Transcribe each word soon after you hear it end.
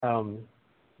Um,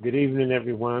 Good evening,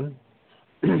 everyone.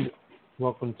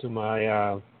 Welcome to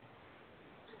my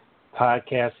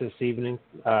podcast this evening,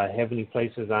 Heavenly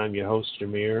Places. I'm your host,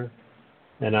 Jameer,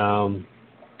 and I'm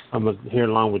here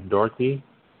along with Dorothy.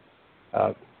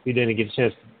 Uh, we didn't get a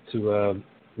chance to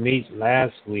meet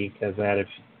last week as I had a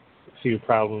few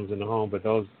problems in the home, but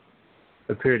those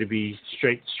appear to be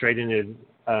straightening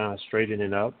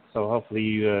up. So hopefully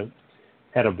you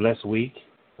had a blessed week.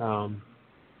 Um,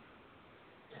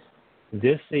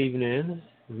 this evening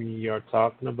we are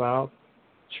talking about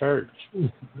church.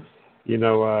 Should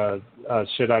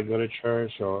I go to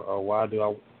church, or why do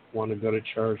I want to go to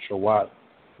church, or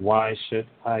why should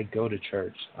I go to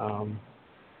church?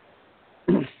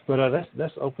 But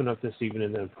let's open up this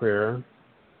evening in prayer.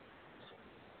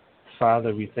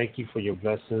 Father, we thank you for your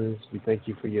blessings. We thank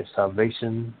you for your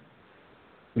salvation.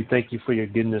 We thank you for your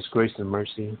goodness, grace, and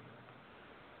mercy.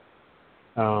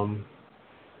 Um,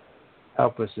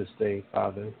 Help us this day,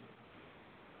 Father.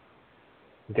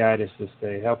 Guide us this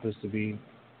day. Help us to be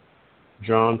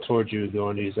drawn towards you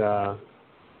during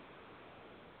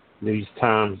these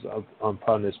times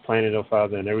upon this planet, oh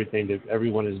Father, and everything that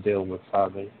everyone is dealing with,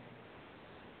 Father.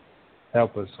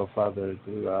 Help us, oh Father,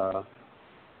 to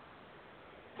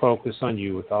focus on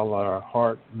you with all our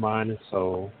heart, mind, and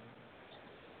soul.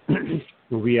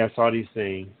 We ask all these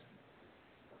things.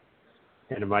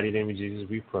 In the mighty name of Jesus,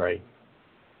 we pray.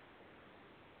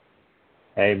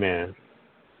 Amen.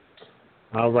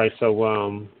 All right,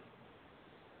 so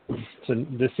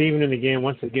this evening again,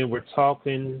 once again, we're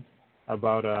talking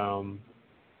about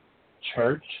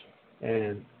church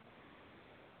and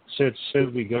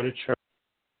should we go to church?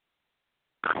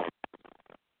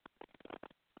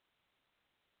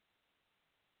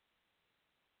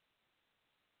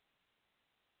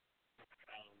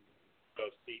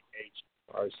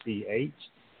 CHRCH,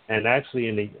 and actually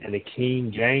in the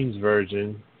King James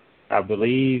version, I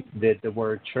believe that the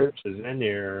word church is in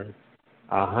there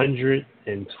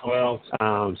 112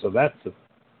 times. So that's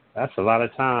a lot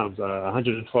of times.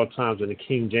 112 times in the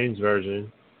King James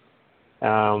version,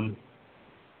 um,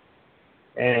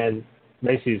 and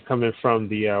basically it's coming from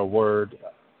the word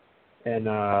in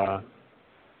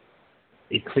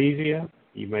ecclesia.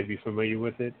 You may be familiar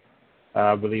with it.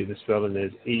 I believe the spelling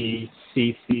is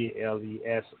Ecclesia.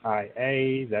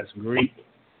 That's Greek,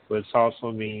 but it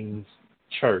also means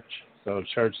church. So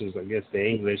church is, I guess, the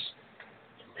English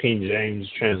King James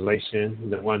translation,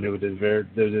 the one that is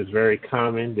very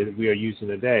common that we are using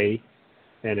today.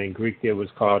 And in Greek, it was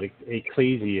called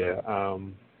ecclesia.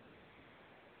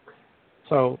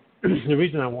 So the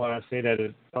reason I want to say that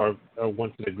is, or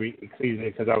went to the Greek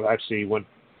ecclesia, because I actually want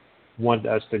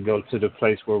us to go to the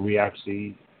place where we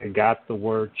actually got the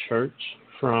word church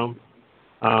from.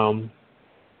 And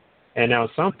now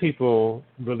some people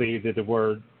believe that the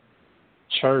word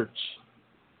church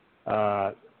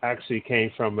actually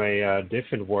came from a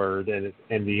different word in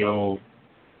the old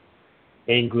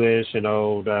English and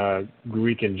old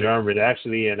Greek and German.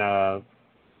 Actually, in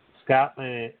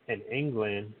Scotland and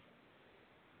England,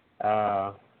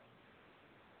 uh,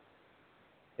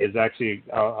 is actually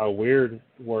a weird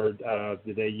word that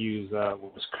they use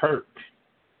was Kirk.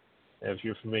 If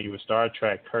you're familiar with Star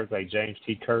Trek, Kirk, like James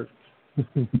T. Kirk.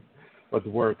 But the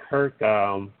word Kirk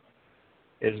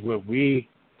is what we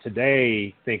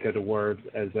today think of the word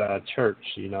as church.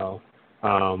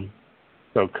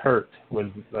 So Kirk was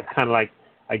kind of like,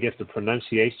 I guess, the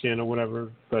pronunciation or whatever.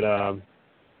 But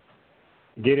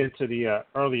get into the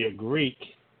earlier Greek,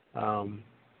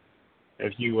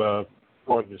 if you were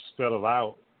to spell it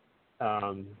out,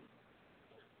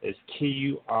 it's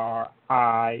Kuriakos,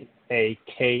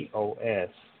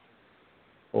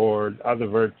 or other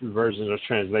versions or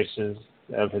translations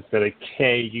of it said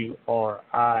Kuriakon,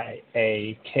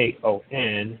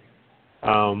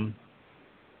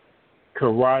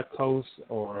 Kurakos,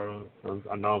 or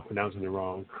I know I'm pronouncing it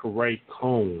wrong,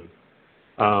 Kurakon.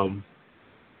 Um,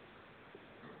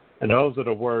 and those are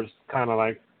the words kind of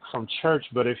like from church,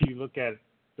 but if you look at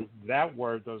that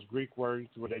word, those Greek words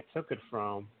where they took it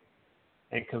from,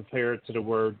 and compare it to the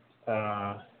word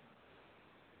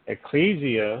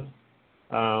ecclesia,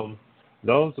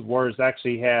 those words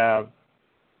actually have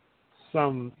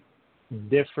some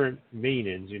different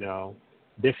meanings. Now,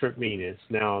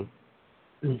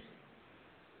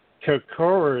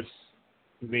 Kurkoris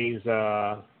means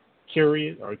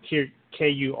curious, or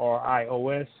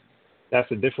Kurios.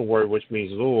 That's a different word which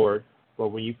means Lord. But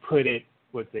when you put it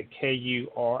with the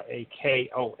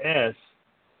Kurakos,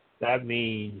 that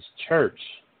means church,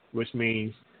 which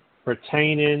means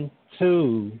pertaining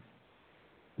to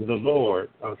the Lord.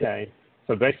 Okay,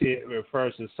 so basically it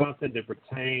refers to something that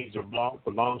pertains or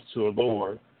belongs to a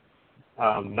Lord.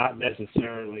 not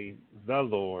necessarily the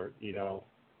Lord,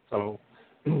 So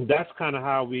that's kind of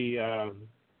how we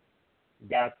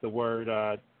got the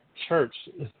word church.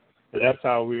 That's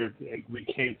how we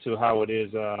came to how it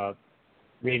is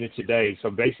meaning today. So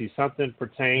basically, something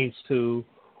pertains to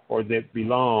or that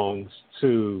belongs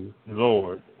to the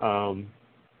Lord.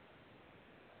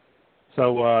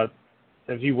 So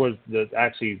if you were to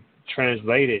actually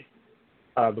translate it,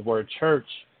 the word church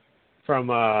from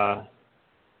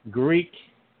Greek,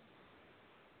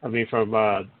 I'm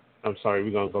sorry,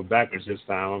 we're going to go backwards this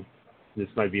time. This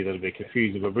might be a little bit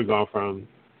confusing, but we're going from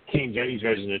King James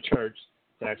Version of church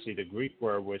to actually the Greek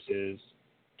word, which is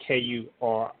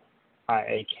Kuriakos,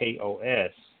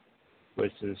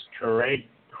 which is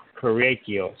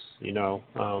Kuriakos,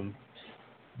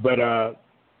 But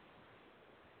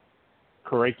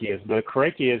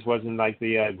Kuriakos wasn't like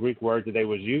the Greek word that they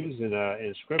was using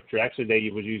in Scripture. Actually, they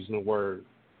was using the word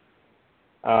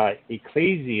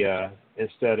ecclesia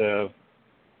instead of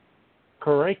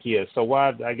Kuriakos. So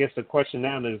why? I guess the question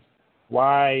now is,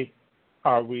 why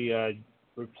are we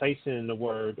replacing the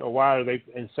word, or why are they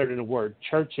inserting the word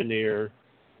church in there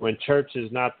when church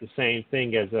is not the same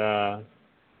thing as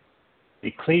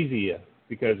ecclesia?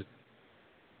 Because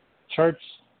church,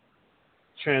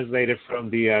 translated from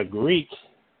the Greek,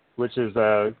 which is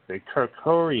the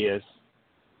Kuriakos,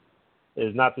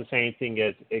 is not the same thing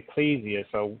as ecclesia.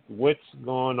 So what's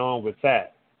going on with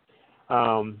that?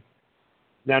 Now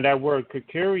that word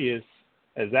Kuriakos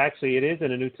is actually, it is in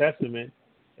the New Testament.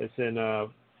 It's in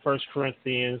 1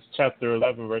 Corinthians chapter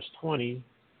 11, verse 20,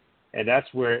 and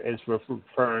that's where it's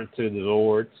referring to the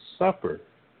Lord's Supper.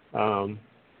 And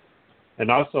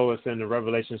also it's in the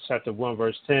Revelation chapter 1,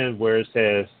 verse 10, where it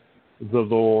says the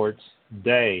Lord's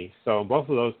Day. So in both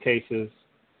of those cases,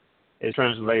 it's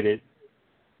translated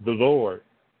the Lord,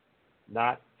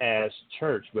 not as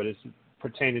church, but it's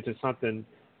pertaining to something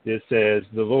that says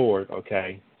the Lord,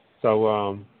 okay?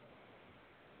 So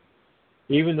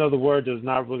even though the word does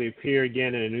not really appear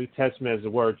again in the New Testament as the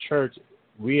word church,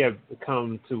 we have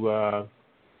come to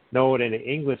know it in the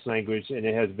English language, and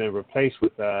it has been replaced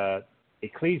with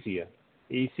ecclesia,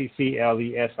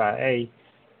 Ecclesia,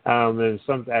 and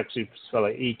some actually spell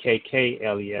it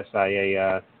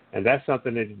Ekklesia, and that's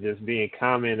something that is being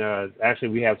common. Actually,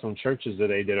 we have some churches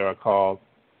today that are called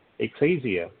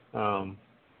ecclesia. So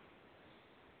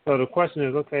the question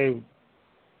is, okay,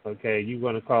 you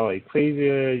want to call it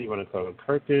ecclesia, you want to call it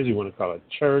churches, you want to call it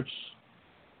church.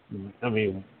 I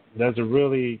mean, does it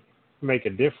really make a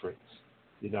difference?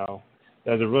 Does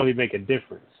it really make a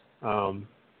difference? Well,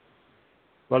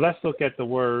 let's look at the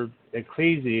word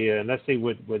ecclesia and let's see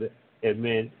what it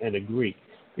meant in the Greek.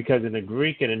 Because in the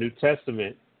Greek in the New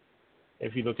Testament,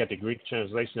 if you look at the Greek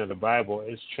translation of the Bible,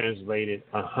 it's translated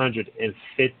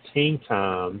 115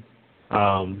 times.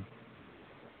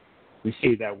 We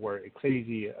see that word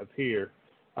ecclesia appear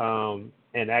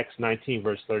in Acts 19,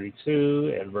 verse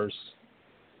 32, and verse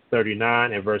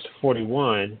 39, and verse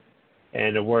 41.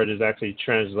 And the word is actually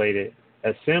translated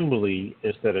assembly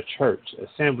instead of church.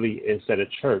 Assembly instead of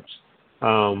church.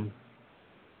 So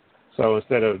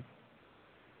instead of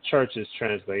church is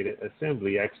translated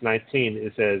assembly. Acts 19,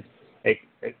 it says,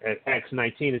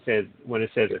 when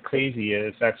it says ecclesia,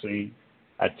 it's actually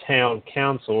a town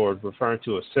council, or referring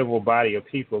to a civil body of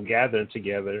people gathering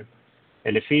together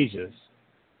in Ephesians.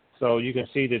 So you can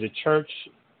see that the church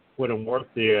wouldn't work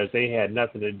there, as they had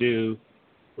nothing to do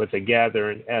with the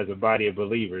gathering as a body of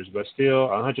believers. But still,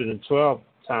 112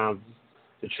 times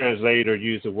the translator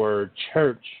used the word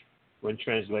church when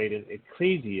translating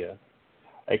ecclesia.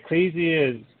 Ecclesia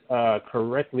is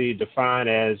correctly defined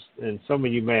as, and some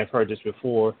of you may have heard this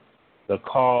before, the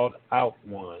called out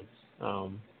ones.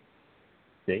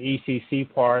 The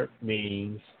ECC part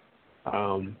means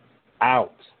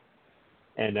out,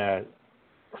 and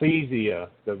ecclesia,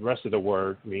 the rest of the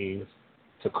word, means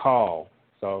to call.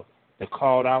 So the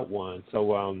called out one.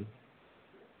 So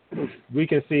we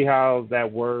can see how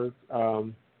that word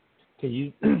can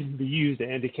be used to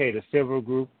indicate a civil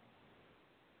group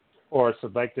or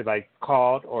selected, like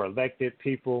called or elected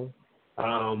people.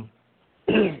 And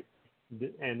in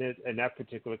that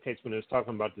particular case, when it was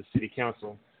talking about the city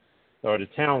council, or the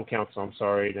town council,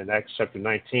 in Acts chapter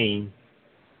 19,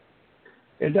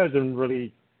 it doesn't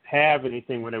really have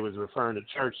anything when it was referring to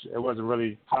church. It wasn't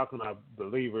really talking about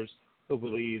believers who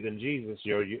believed in Jesus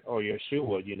or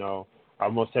Yeshua,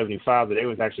 Almost 75, but they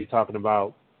was actually talking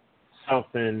about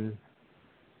something,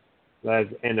 as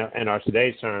in our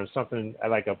today's terms, something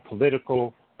like a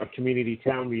political or community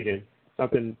town meeting,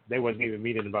 something they wasn't even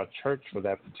meeting about church for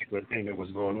that particular thing that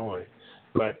was going on.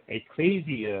 But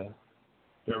ecclesia,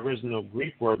 the original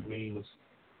Greek word, means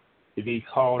to be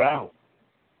called out.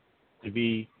 to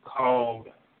be called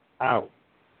out.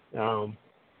 And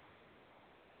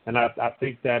I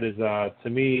think that is, to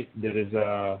me, that is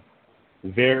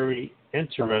very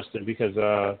interesting because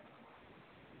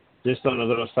just on a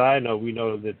little side note, we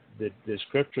know that the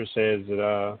scripture says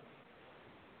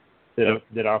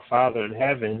that our Father in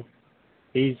heaven,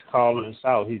 He's calling us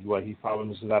out. He's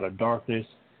calling us out of darkness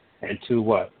and to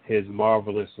what? His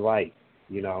marvelous light.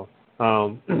 He's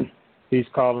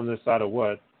calling us out of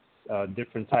what?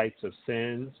 Different types of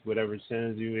sins, whatever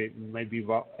sins you may be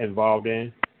involved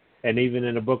in. And even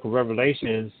in the book of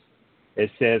Revelations, it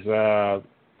says,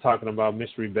 talking about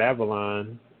Mystery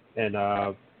Babylon,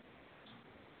 and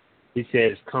he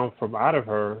says, come from out of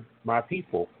her, my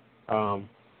people. And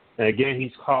again,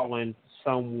 he's calling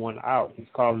someone out. He's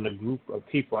calling a group of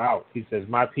people out. He says,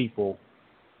 my people,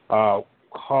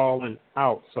 calling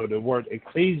out. So the word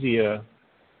ecclesia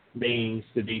means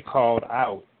to be called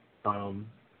out.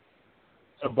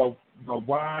 But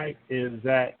why is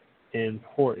that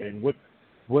important? What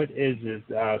is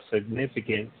the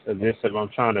significance of this? If I'm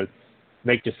trying to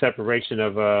make the separation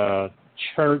of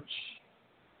church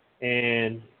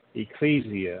and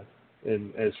ecclesia,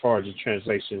 as far as the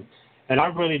translation, and I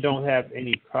really don't have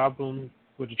any problem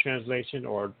with the translation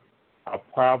or a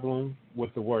problem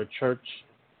with the word church,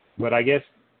 but I guess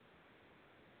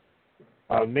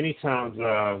many times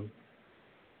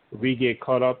we get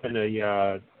caught up in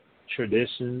the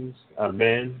traditions of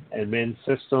men and men's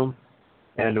system,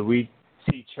 and we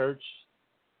see church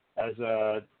as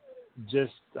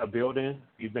just a building.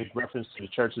 You make reference to the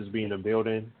church as being a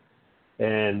building,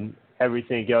 and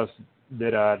everything else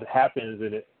that happens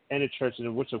in a church,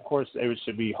 in which of course it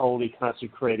should be wholly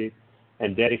consecrated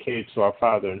and dedicated to our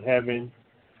Father in heaven.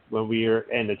 When we are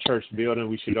in the church building,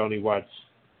 we should only watch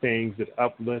things that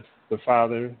uplift the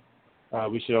Father.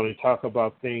 We should only talk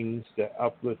about things that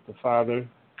uplift the Father.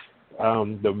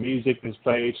 The music that's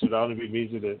played should only be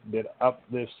music that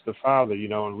uplifts the Father,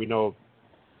 and we know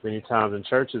many times in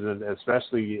churches, and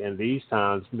especially in these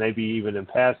times, maybe even in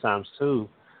past times too,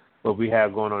 what we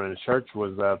have going on in the church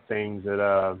was things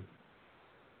that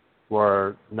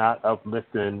were not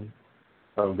uplifting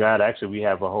of God. Actually, we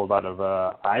have a whole lot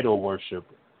of idol worship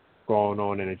going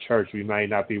on in the church. We might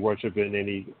not be worshiping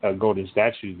any golden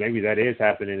statues. Maybe that is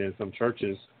happening in some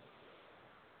churches,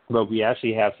 but we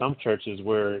actually have some churches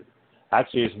where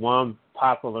actually it's one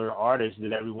popular artist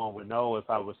that everyone would know if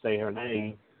I would say her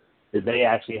name, that they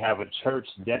actually have a church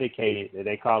dedicated, that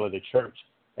they call it a church.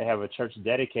 They have a church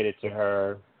dedicated to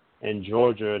her in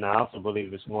Georgia, and I also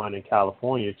believe it's one in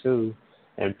California too,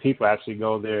 and people actually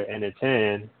go there and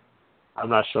attend. I'm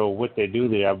not sure what they do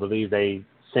there. I believe they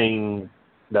sing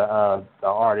the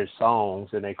artist songs,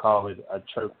 and they call it a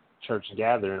church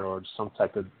gathering or some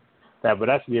type of that. But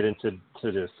that's getting to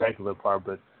the secular part.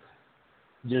 But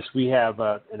just we have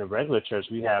in a regular church,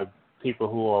 we have people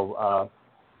who are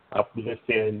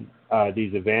uplifting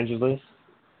these evangelists,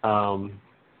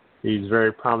 these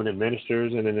very prominent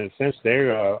ministers, and in a sense they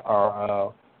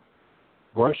are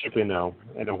worshiping them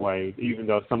in a way, even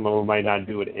though some of them might not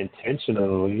do it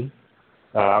intentionally.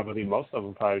 I believe most of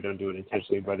them probably don't do it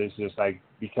intentionally, but it's just like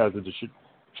because of the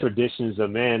traditions of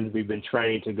men, we've been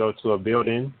trained to go to a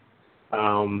building,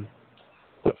 to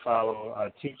follow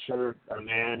a teacher, a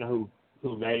man who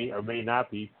may or may not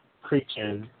be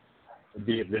preaching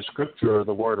the scripture or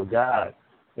the word of God.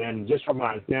 And just for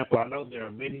my example, I know there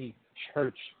are many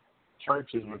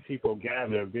churches where people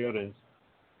gather in buildings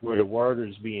where the word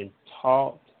is being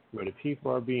taught, where the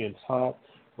people are being taught,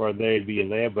 where they're being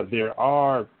led, but there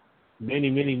are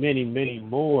many, many, many, many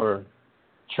more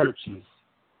churches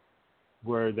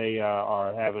where they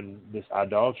are having this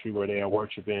idolatry, where they are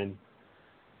worshiping,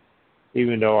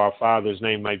 even though our Father's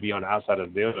name might be on the outside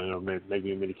of the building, or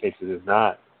maybe in many cases it's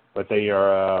not, but they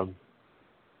are a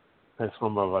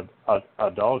form of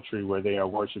adultery where they are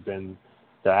worshiping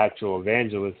the actual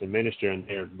evangelist and minister, and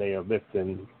they are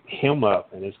lifting him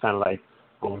up, and it's kind of like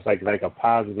almost like a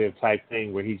positive type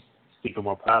thing where he's speaking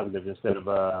more positive instead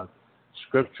of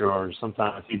scripture, or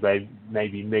sometimes he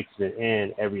maybe mixes it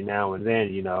in every now and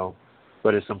then,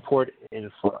 but it's important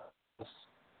for us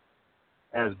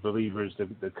as believers to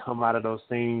come out of those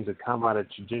things, to come out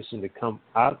of tradition, to come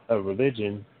out of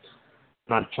religion.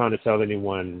 I'm not trying to tell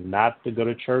anyone not to go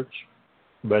to church,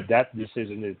 but that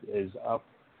decision is up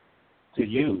to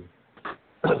you.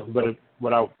 But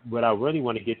what I really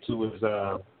want to get to is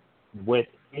what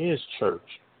is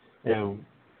church, and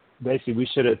basically we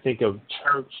shouldn't think of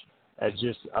church as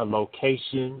just a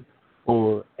location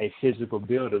or a physical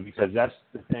building, because that's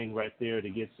the thing right there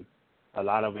that gets a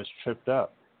lot of us tripped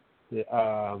up.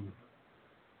 The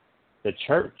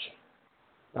church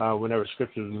whenever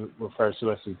Scripture refers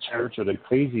to us as church or the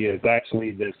ecclesia, is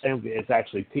actually the assembly. It's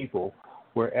actually people.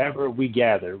 Wherever we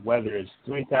gather, whether it's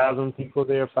 3,000 people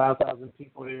there, 5,000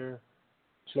 people there,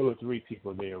 2 or 3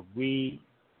 people there,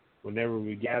 whenever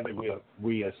we gather,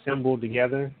 we assemble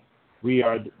together. We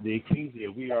are the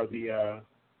ecclesia. We are the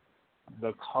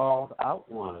called out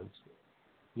ones.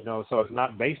 So it's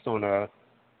not based on a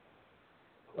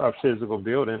physical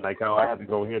building, like, oh, I have to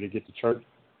go here to get to church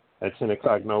at 10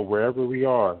 o'clock. No, wherever we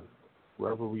are,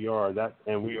 that,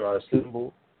 and we are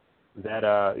assembled,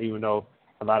 that even though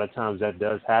a lot of times that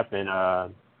does happen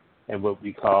in what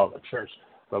we call a church,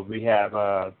 but we have,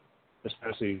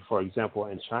 especially, for example,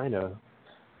 in China,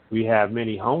 we have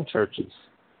many home churches.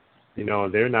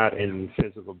 They're not in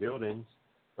physical buildings,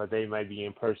 but they might be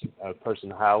in a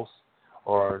person's house,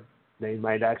 or they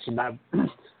might actually not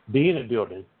be in a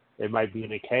building. They might be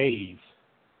in a cave,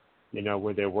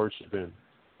 where they're worshiping,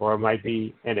 or it might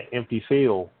be in an empty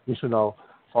field,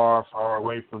 far, far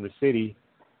away from the city,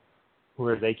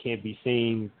 where they can't be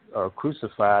seen or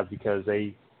crucified because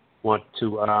they want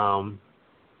to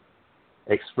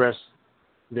express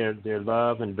their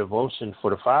love and devotion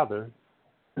for the Father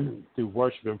through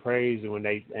worship and praise. And when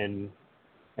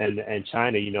and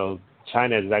China,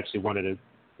 China is actually one of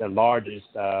the largest,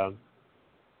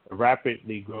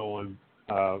 rapidly growing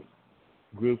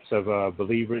groups of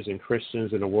believers and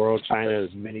Christians in the world. China, as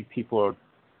many people are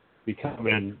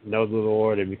know the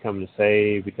Lord and becoming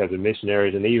saved because of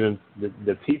missionaries, and even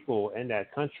the people in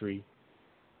that country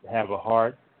have a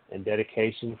heart and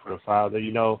dedication for the Father.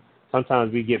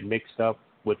 Sometimes we get mixed up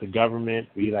with the government.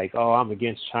 We like, oh, I'm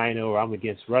against China or I'm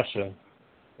against Russia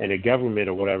and the government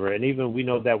or whatever. And even we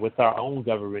know that with our own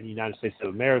government, the United States of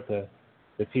America,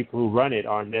 the people who run it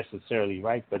aren't necessarily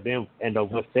right. But then,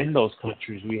 within those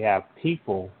countries, we have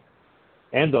people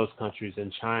in those countries,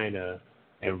 in China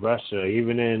and Russia,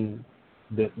 even in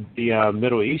the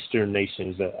Middle Eastern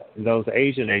nations, those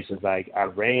Asian nations like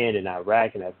Iran and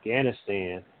Iraq and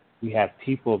Afghanistan. We have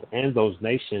people in those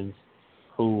nations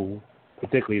who,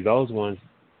 particularly those ones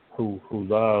who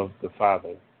love the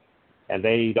Father, and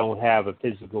they don't have a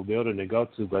physical building to go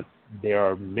to, but there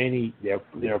are many. There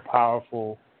are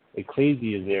powerful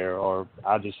ecclesias there, or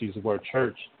I'll just use the word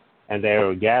church, and they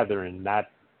are gathering, not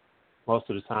most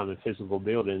of the time in physical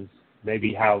buildings,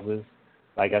 maybe houses,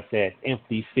 like I said,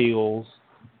 empty fields,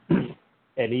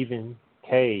 and even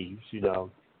caves,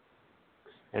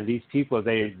 And these people,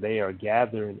 they are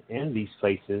gathering in these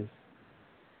places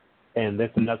and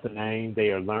lifting up the name.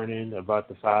 They are learning about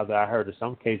the Father. I heard of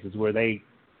some cases where they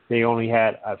only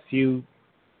had a few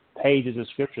pages of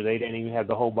Scripture. They didn't even have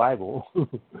the whole Bible,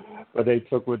 but they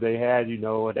took what they had,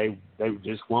 and they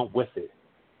just went with it.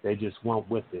 They just went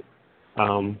with it.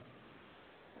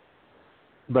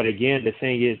 But again, the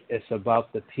thing is, it's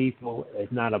about the people.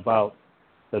 It's not about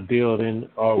the building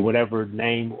or whatever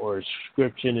name or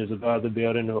inscription is above the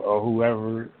building, or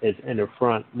whoever is in the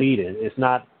front leading. It's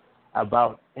not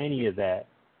about any of that.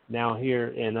 Now, here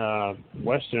in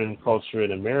Western culture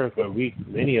in America,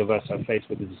 many of us are faced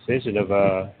with the decision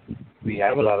of we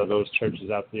have a lot of those churches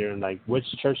out there, and like, which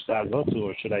church should I go to,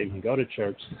 or should I even go to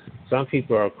church? Some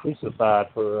people are crucified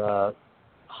for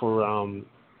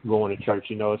going to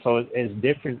church, So it's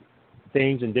different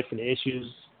things and different issues.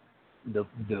 The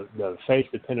faith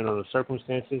depending on the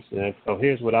circumstances. And so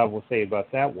here's what I will say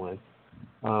about that one.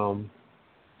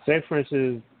 Say, for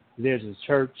instance, there's a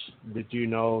church that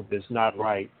that's not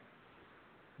right,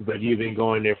 but you've been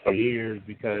going there for years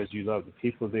because you love the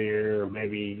people there, or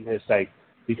maybe it's like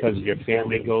because your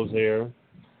family goes there,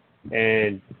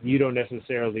 and you don't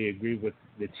necessarily agree with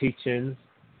the teachings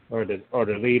or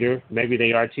the leader. Maybe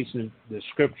they are teaching the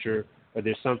Scripture, but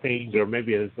there's some things, or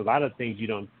maybe there's a lot of things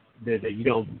that you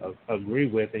don't agree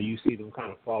with, and you see them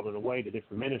kind of falling away to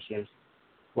different ministers.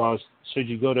 Well, should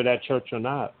you go to that church or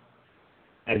not?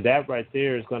 And that right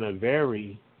there is going to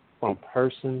vary from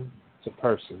person to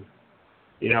person.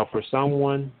 For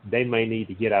someone, they may need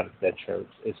to get out of that church,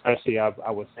 especially I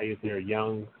would say if they're a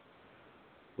young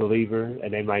believer,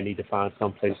 and they might need to find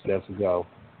some place else to go.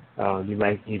 You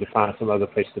might need to find some other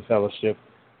place to fellowship.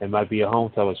 It might be a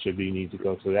home fellowship you need to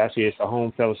go to. Actually, it's a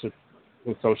home fellowship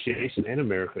association in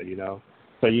America,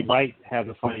 So you might have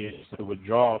the financial to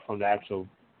withdraw from the actual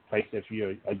place if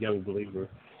you're a young believer.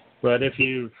 But if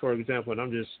you, for example, and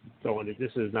I'm just throwing it,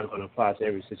 this is not going to apply to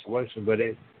every situation, but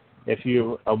if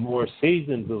you're a more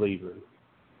seasoned believer,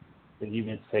 and you've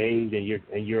been saved, and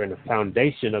you're in the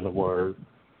foundation of the Word,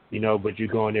 but you're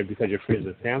going there because your friends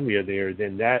and family are there,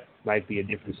 then that might be a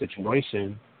different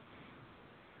situation,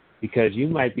 because you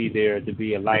might be there to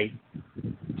be a light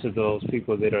to those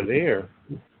people that are there.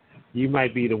 You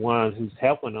might be the ones who's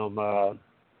helping them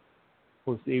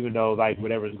even though like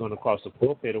whatever's going across the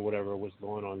pulpit or whatever was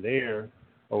going on there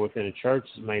or within the church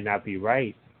may not be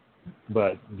right,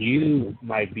 but you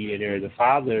might be in there. The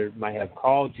Father might have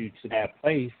called you to that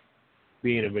place,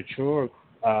 being a mature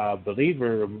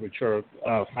believer, a mature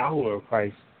follower of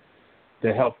Christ,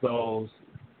 to help those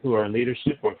who are in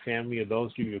leadership or family or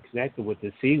those who you're connected with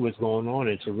to see what's going on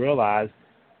and to realize.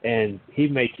 And He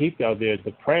may keep you out there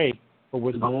to pray for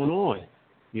what's going on,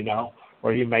 you know,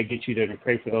 or He might get you there to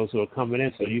pray for those who are coming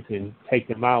in so you can take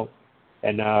them out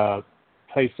and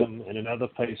place them in another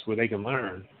place where they can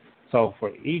learn. So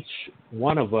for each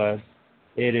one of us,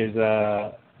 it is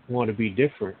going to be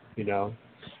different, you know.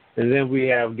 And then we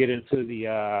get into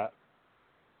the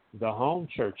home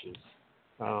churches.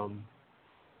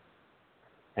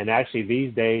 And actually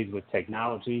these days with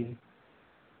technology,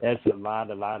 there's a lot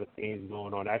of things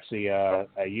going on. Actually, a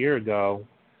year ago,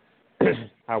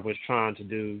 I was trying to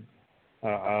do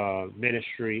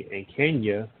ministry in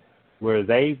Kenya where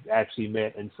they actually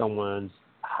met in someone's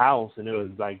house, and it was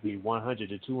like the 100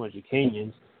 to 200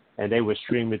 Kenyans, and they were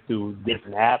streaming through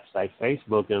different apps like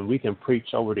Facebook, and we can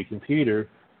preach over the computer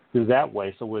through that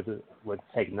way. So with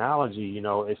technology, you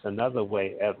know, it's another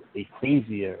way of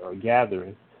ecclesia or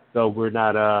gathering. So we're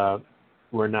not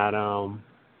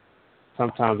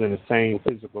sometimes in the same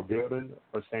physical building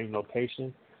or same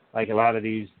location. Like a lot of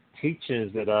these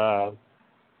teachings that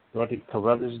Dorothy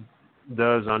Carruthers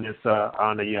does on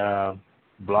the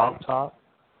Blog Talk,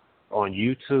 on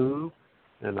YouTube,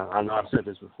 and I know I've said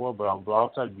this before, but on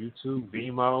Blog Talk, YouTube,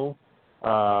 Vimeo,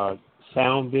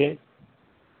 SoundBit,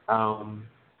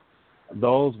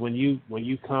 those when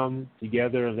you come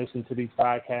together and listen to these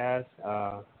podcasts,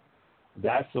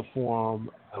 that's a form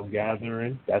of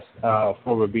gathering. That's a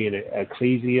form of being an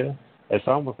ecclesia. It's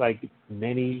almost like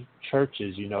many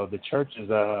churches. You know, the churches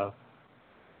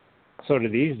sort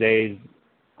of these days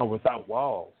are without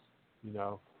walls. You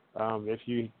know, if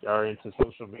you are into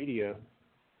social media,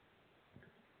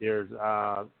 there's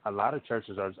a lot of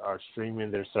churches are streaming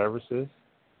their services,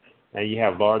 and you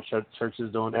have large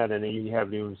churches doing that, and then you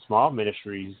have even small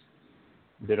ministries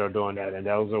that are doing that, and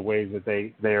those are ways that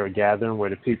they are gathering where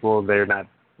the people, they're not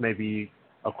maybe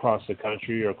across the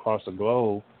country or across the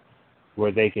globe,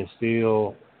 where they can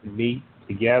still meet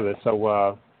together.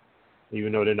 So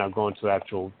even though they're not going to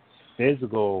actual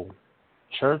physical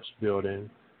church building,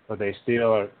 but they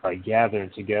still are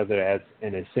gathering together as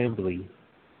an assembly,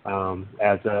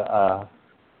 as a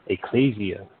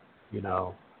ecclesia. You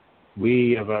know,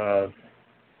 we have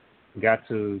got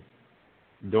to,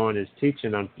 during this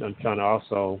teaching, I'm trying to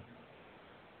also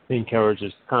encourage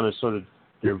us kind of sort of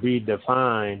to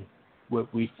redefine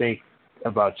what we think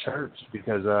about church,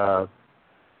 because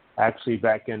actually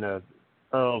back in the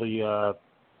early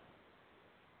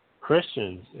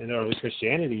Christians, in early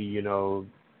Christianity, you know,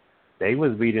 they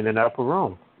was meeting in the upper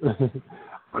room.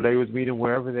 Or they was meeting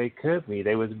wherever they could meet.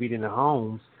 They was meeting in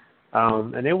homes.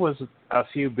 And there was a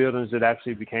few buildings that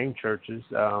actually became churches.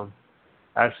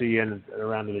 Actually,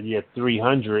 around the year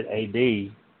 300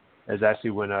 A.D. is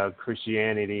actually when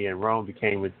Christianity in Rome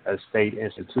became a state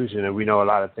institution, and we know a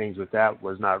lot of things with that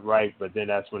was not right. But then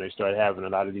that's when they started having a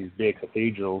lot of these big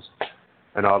cathedrals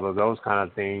and all of those kind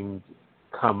of things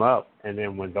come up. And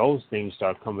then when those things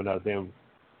start coming up, then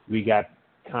we got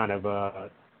kind of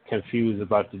confused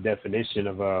about the definition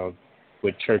of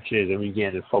what church is, and we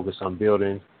began to focus on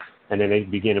buildings, and then they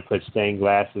began to put stained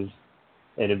glasses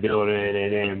in the building,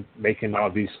 and then making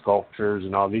all these sculptures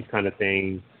and all these kind of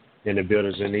things in the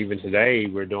buildings. And even today,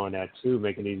 we're doing that too,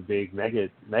 making these big mega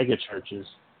churches.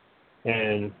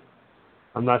 And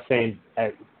I'm not saying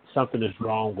something is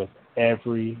wrong with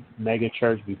every mega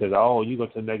church because, you go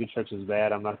to a mega church is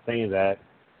bad. I'm not saying that.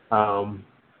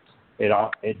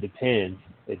 It depends.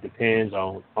 It depends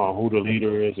on who the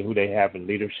leader is and who they have in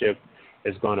leadership.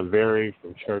 It's going to vary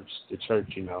from church to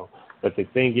church, you know. But the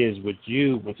thing is, with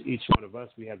each one of us,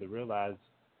 we have to realize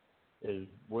is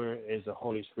where is the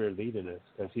Holy Spirit leading us?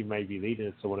 Because He may be leading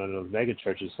us to one of those mega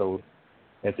churches. So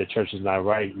if the church is not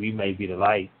right, we may be the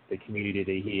light, the community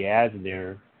that He has in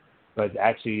there. But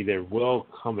actually, there will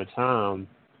come a time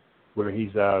where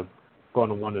He's going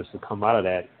to want us to come out of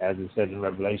that. As it says in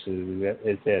Revelation,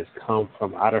 it says, "Come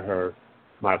from out of her,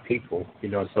 my people." You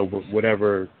know, so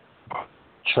whatever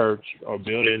church or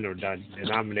building or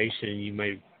denomination you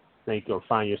may think or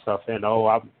find yourself in,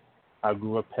 I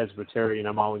grew up Presbyterian,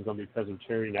 I'm always going to be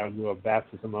Presbyterian. I grew up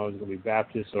Baptist, I'm always going to be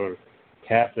Baptist, or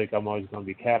Catholic, I'm always going to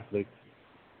be Catholic.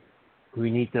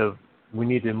 We need to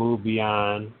move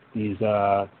beyond these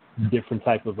different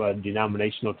type of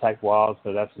denominational type walls,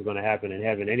 because that's what's going to happen in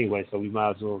heaven anyway. So we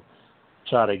might as well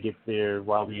try to get there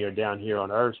while we are down here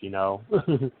on earth, you know,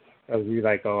 we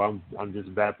like, oh, I'm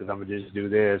just Baptist, I'm gonna just do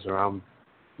this, or I'm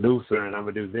Lutheran, I'm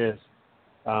gonna do this.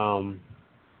 Um,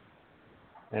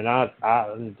 and I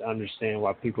understand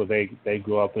why people they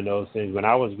grew up in those things. When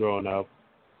I was growing up,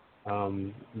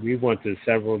 we went to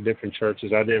several different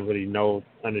churches. I didn't really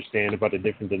understand about the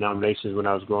different denominations when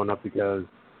I was growing up because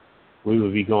we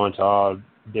would be going to all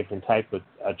different type of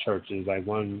churches. Like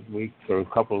one week or a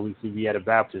couple of weeks we'd be at a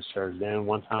Baptist church. Then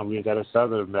one time we was at a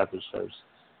Southern Baptist church.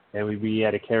 Then we'd be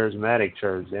at a Charismatic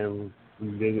church. Then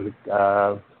we visited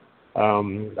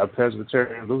a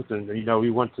Presbyterian Lutheran. You know,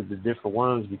 we went to the different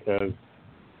ones because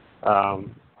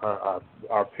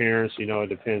our parents, you know, it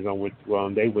depends on which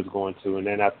one they was going to. And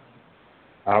then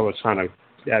I was trying to,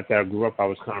 after I grew up, I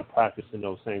was kind of practicing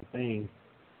those same things.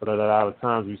 But a lot of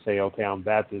times we say, okay, I'm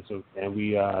Baptist, and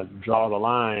we draw the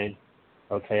line,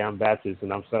 okay, I'm Baptist,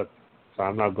 and I'm so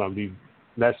I'm not going to be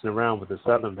messing around with the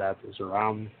Southern Baptist, or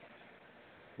I'm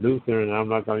Lutheran, and I'm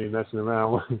not going to be messing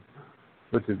around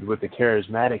with the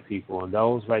charismatic people. And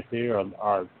those right there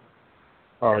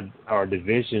are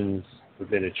divisions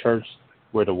within a church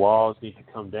where the walls need to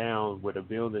come down, where the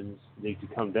buildings need to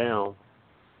come down,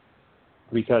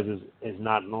 because it's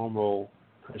not normal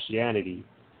Christianity.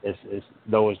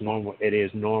 Though it's normal, it is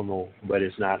normal, but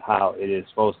it's not how it is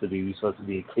supposed to be. We're supposed to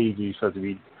be ecclesia, we're supposed to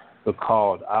be the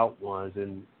called out ones,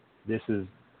 and this is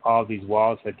all these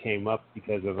walls that came up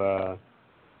because of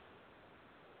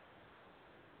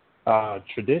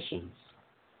traditions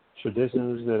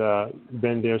that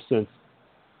been there since,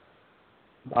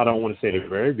 I don't want to say the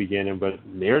very beginning, but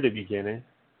near the beginning,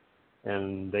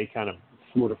 and they kind of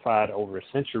fortified over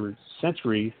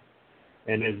centuries,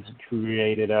 and it's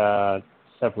created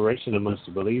separation amongst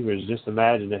the believers. Just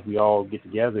imagine if we all get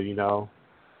together, you know,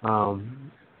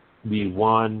 be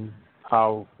one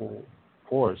powerful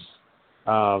force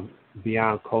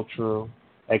beyond cultural,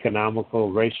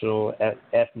 economical, racial,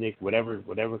 ethnic, whatever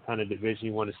kind of division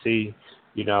you want to see.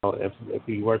 You know, if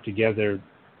we work together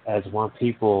as one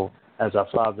people, as our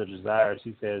Father desires,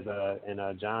 He says in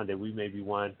John that we may be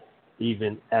one,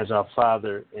 even as our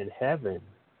Father in heaven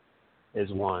is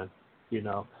one. You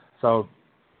know, so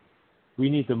we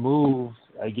need to move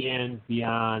again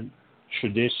beyond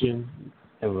tradition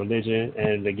and religion.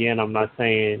 And again, I'm not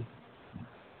saying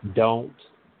I'm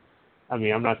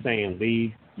not saying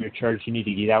leave your church. You need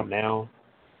to get out now.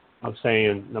 I'm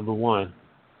saying, number one,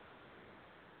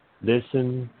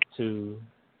 listen to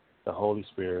the Holy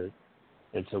Spirit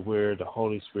and to where the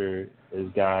Holy Spirit is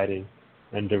guiding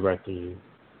and directing you.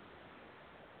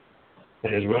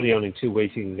 And there's really only two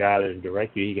ways He can guide and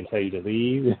direct you. He can tell you to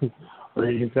leave, or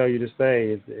He can tell you to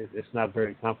stay. It's not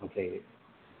very complicated.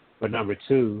 But number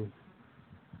two,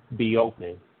 be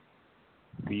open.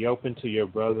 Be open to your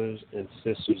brothers and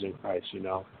sisters in Christ, you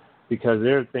know. Because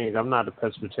there are things, I'm not a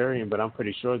Presbyterian, but I'm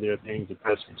pretty sure there are things that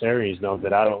Presbyterians know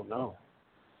that I don't know.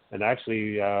 And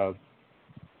actually,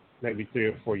 maybe 3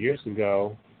 or 4 years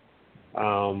ago,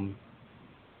 I'm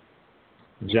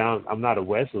not a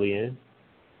Wesleyan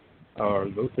or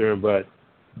Lutheran, but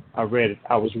I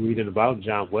was reading about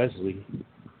John Wesley,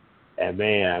 and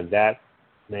man, that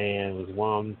man was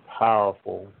one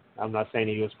powerful. I'm not saying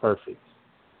he was perfect,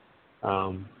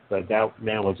 but that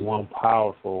man was one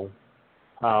powerful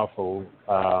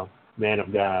man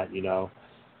of God. You know,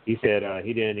 he said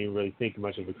he didn't even really think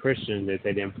much of a Christian that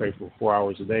they didn't pray for 4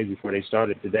 hours a day before they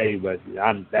started today. But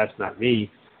that's not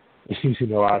me. You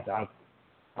know, I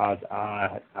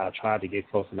tried to get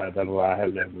close to that level. I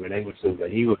haven't ever been able to,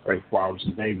 but he would pray 4 hours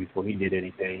a day before he did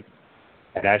anything.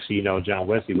 And actually, you know, John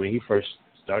Wesley, when he first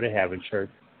started having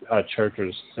church or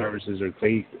services or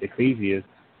ecclesias,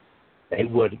 they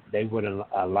wouldn't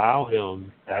allow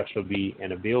him to actually be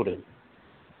in a building.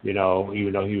 You know,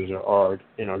 even though he was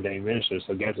an ordained minister.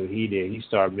 So guess what he did? He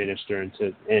started ministering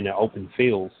in the open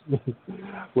fields,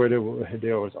 where there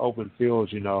was open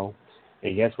fields, you know.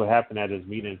 And guess what happened at his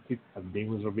meeting?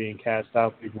 Demons were being cast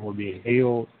out. People were being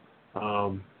healed.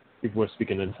 People were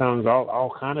speaking in tongues.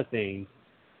 All kind of things.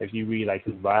 If you read like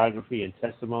his biography and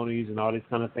testimonies and all these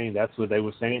kind of things, that's what they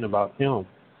were saying about him,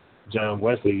 John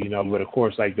Wesley. You know, but of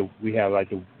course, like we have like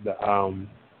the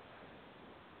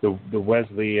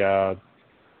Wesley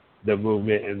the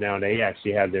movement, and now they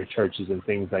actually have their churches and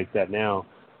things like that now.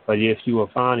 But if you will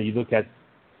find, you look at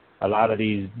a lot of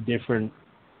these different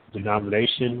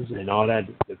denominations and all that,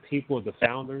 the people, the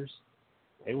founders,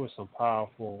 they were some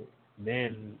powerful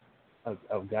men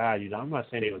of God. You know, I'm not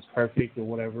saying it was perfect or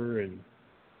whatever and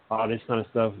all this kind of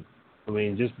stuff. I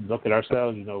mean, just look at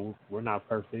ourselves. You know, we're not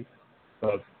perfect.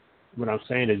 But what I'm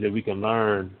saying is that we can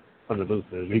learn from the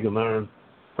Lutherans. We can learn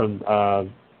from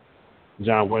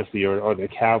John Wesley or the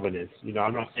Calvinists. You know,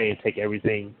 I'm not saying take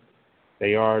everything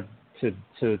they are to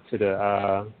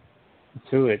the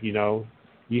to it.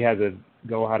 You have to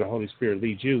go how the Holy Spirit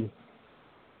leads you.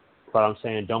 But I'm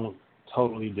saying don't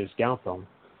totally discount them,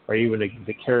 or even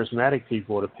the charismatic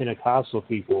people or the Pentecostal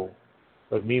people.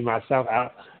 But me myself,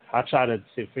 I try to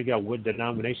figure out what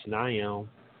denomination I am.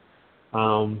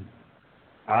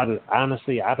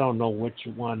 Honestly, I don't know which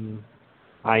one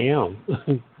I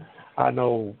am. I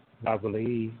know I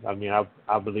believe. I mean,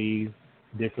 I believe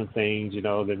different things.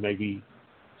 That maybe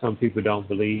some people don't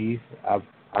believe.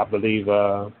 I believe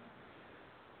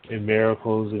in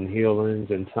miracles and healings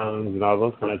and tongues and all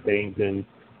those kind of things. And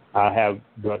I have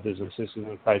brothers and sisters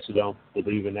in Christ who don't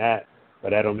believe in that. But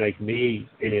that don't make me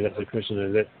any less a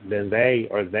Christian than they,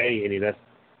 or they any less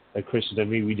a Christian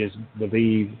than me. We just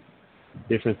believe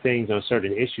different things on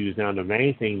certain issues. Now, the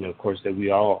main thing, of course, that we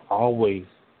all always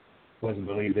was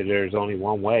believe that there's only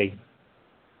one way.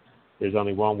 There's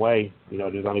only one way.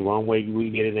 There's only one way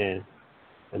we get it in,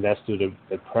 and that's through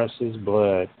the precious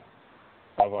blood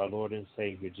of our Lord and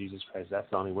Savior, Jesus Christ. That's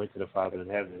the only way to the Father in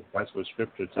heaven. That's what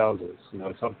Scripture tells us.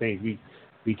 Some things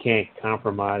we can't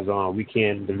compromise on. We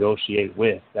can't negotiate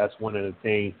with. That's one of the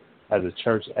things as a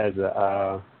church, as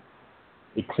a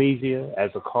ecclesia,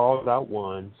 as a called out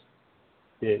ones,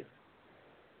 that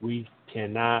we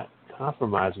cannot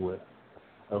compromise with.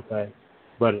 Okay?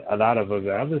 But a lot of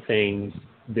the other things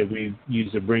that we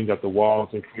use to bring up the walls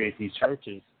and create these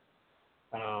churches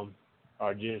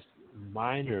are just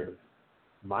minor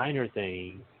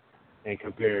things in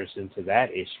comparison to that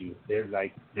issue.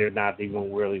 They're not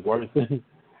even really worth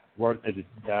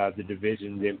the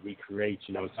division that we create.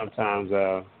 Sometimes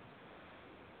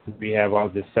we have all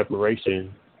this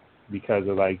separation because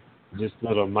of just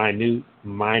little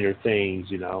minor things.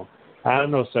 I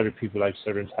don't know, certain people like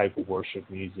certain type of worship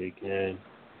music and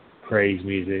praise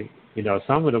music.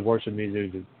 Some of the worship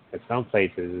music at some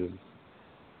places is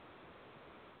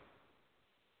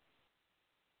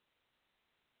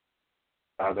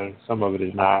some of it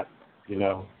is not.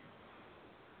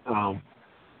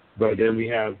 But then we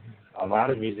have a lot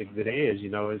of music that is.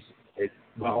 It's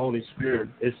the Holy Spirit.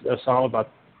 It's all about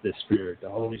the Spirit, the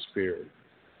Holy Spirit.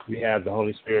 We have the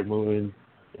Holy Spirit moving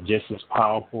just as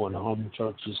powerful in home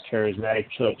churches, charismatic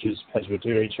churches,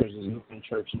 Presbyterian churches, Lutheran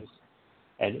churches,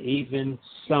 and even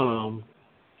some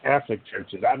Catholic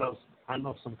churches. I know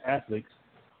some Catholics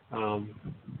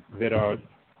that are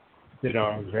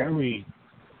very,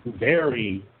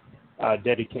 very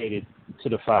dedicated to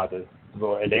the Father,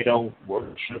 Lord, and they don't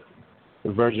worship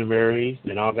the Virgin Mary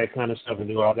and all that kind of stuff and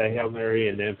do all that Hail Mary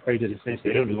and then pray to the saints.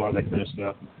 They don't do all that kind of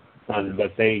stuff.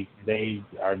 But they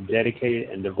are dedicated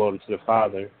and devoted to the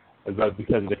Father, but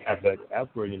because of the Catholic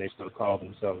upbringing, they still call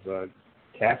themselves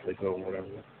Catholic or whatever.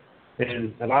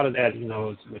 And a lot of that, is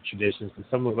with traditions. And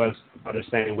some of us are the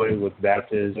same way with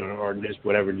baptism or this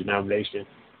whatever denomination.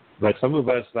 But some of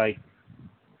us,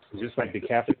 just like the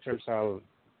Catholic Church, how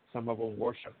some of them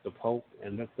worship the Pope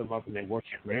and lift them up and they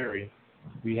worship Mary.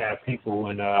 We have people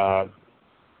in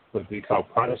what we call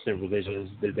Protestant religions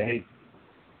that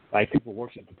people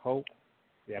worship the Pope.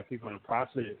 We have people in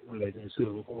Protestant religions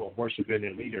who are worshiping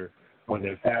their leader or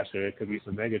their pastor. It could be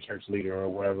some mega church leader or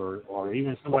whatever, or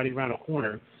even somebody around the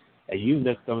corner, and you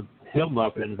lift him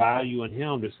up and value in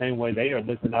him the same way they are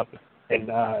lifting up and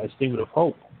esteeming the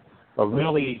Pope. But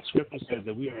really, Scripture says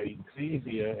that we are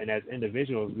ecclesia, and as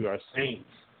individuals, we are saints.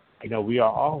 We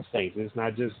are all saints. It's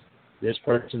not just this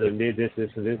person that did this,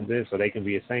 and this, so they can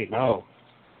be a saint. No,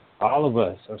 all of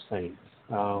us are saints.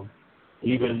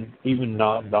 Even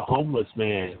the homeless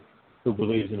man who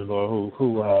believes in the Lord,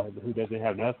 who doesn't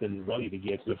have nothing really to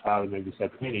give to the Father, maybe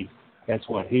except pennies. Guess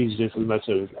what? He's just as much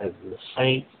as a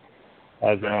saint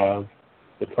as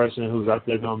the person who's out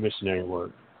there doing missionary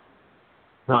work.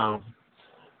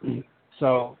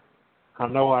 So I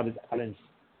know I didn't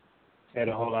say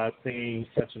a whole lot of things,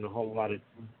 touching a whole lot of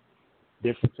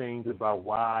different things about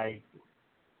why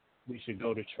we should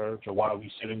go to church or why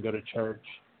we shouldn't go to church.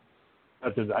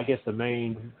 But I guess the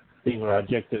main thing or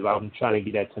objective I'm trying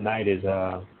to get at tonight is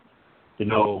to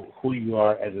know who you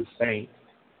are as a saint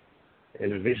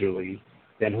individually,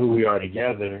 then who we are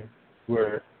together,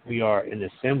 where we are in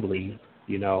assembly,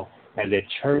 and that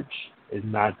church is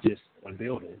not just a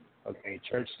building. Okay,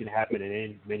 church can happen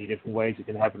in many different ways. It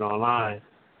can happen online,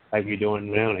 like we're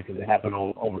doing now. It can happen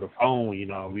over the phone.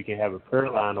 We can have a prayer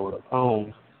line over the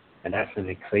phone, and that's an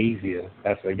ecclesia.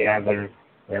 That's a gathering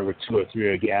wherever two or three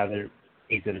are gathered.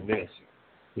 He's in the midst.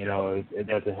 It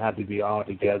doesn't have to be all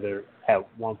together at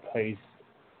one place,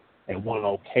 at one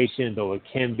location, though it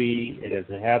can be. It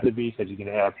doesn't have to be, because you can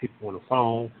have people on the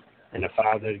phone, and the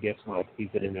Father, guess what? He's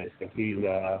in the midst. If he's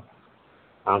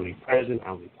omnipresent,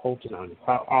 omnipotent,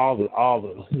 all the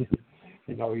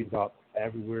You know, he's all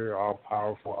everywhere, all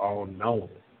powerful, all knowing.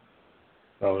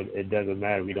 So it doesn't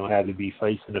matter. We don't have to be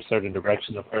facing a certain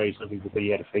direction of praise. Some people say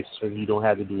you have to face a certain. You don't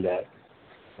have to do that.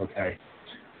 Okay.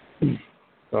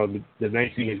 So the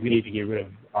main thing is we need to get rid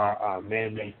of our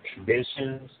man-made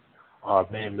traditions, our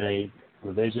man-made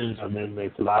religions, our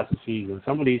man-made philosophies, and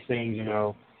some of these things, you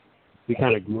know, we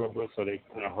kind of grew up with, so they're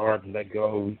kind of hard to let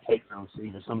go. We take them, see,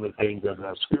 even some of the things of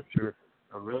Scripture,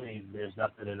 but really there's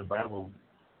nothing in the Bible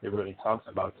that really talks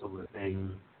about some of the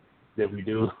things that we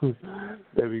do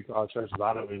that we call church. A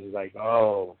lot of it is like,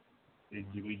 oh,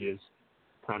 we just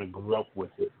kind of grew up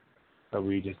with it, so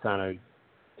we just kind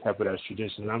of kept it as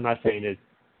tradition. And I'm not saying that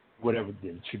whatever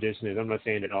the tradition is, I'm not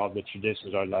saying that all the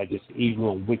traditions are like just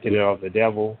evil and wicked or of the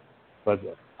devil, but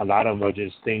a lot of them are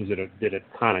just things that are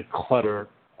kind of clutter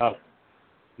up,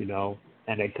 you know,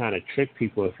 and they kind of trick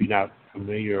people if you're not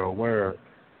familiar or aware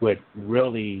what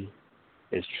really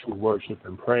is true worship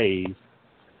and praise.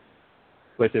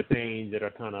 But the things that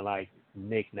are kind of like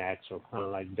knickknacks or kind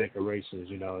of like decorations,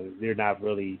 you know, they're not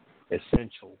really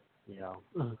essential, you know.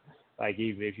 Like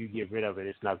even if you get rid of it,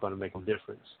 it's not going to make a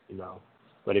difference, you know.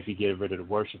 But if you get rid of the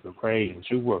worship and praise and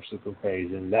true worship and praise,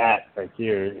 then that right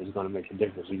there is going to make a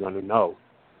difference. You're going to know,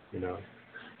 you know.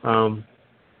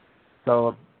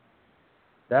 So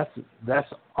that's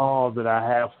all that I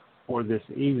have for this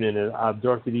evening.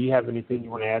 Dorothy, do you have anything you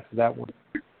want to add to that one?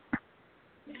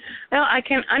 Well, I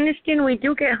can understand we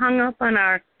do get hung up on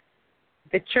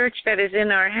the church that is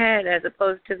in our head as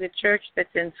opposed to the church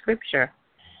that's in Scripture,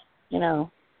 you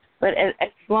know. But as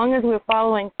long as we're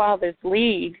following Father's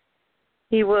lead,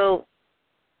 He will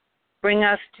bring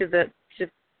us to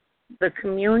the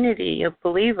community of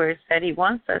believers that He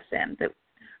wants us in,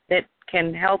 that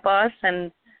can help us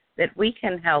and that we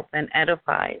can help and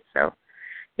edify. So,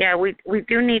 yeah, we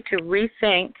do need to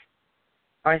rethink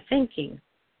our thinking.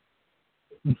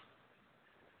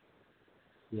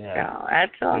 Yeah. So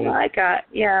that's all I got.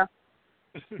 Yeah.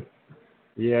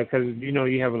 Yeah, because, you know,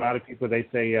 you have a lot of people, they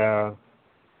say,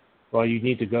 well, you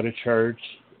need to go to church,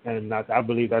 and I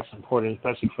believe that's important,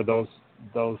 especially for those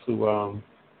who are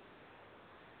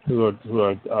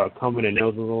coming to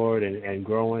know the Lord and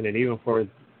growing, and even for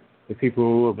the people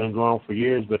who have been growing for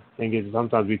years. But the thing is,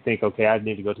 sometimes we think, okay, I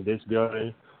need to go to this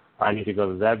building, or I need to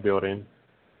go to that building.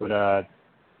 But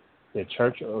the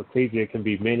church or ecclesia can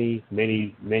be many,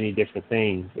 many, many different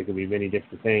things. It can be many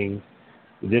different things.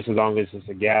 Just as long as it's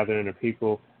a gathering of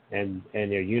people and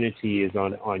their unity is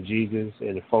on Jesus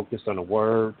and focused on the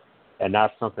Word and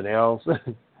not something else.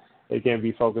 It can't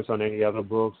be focused on any other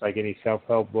books, like any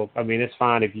self-help book. I mean, it's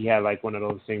fine if you have like one of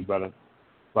those things by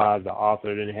the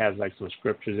author, then it has like some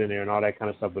scriptures in there and all that kind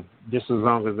of stuff. But just as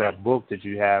long as that book that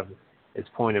you have is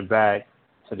pointing back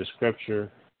to the scripture,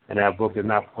 and that book is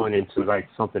not pointing to like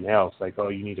something else, like, oh,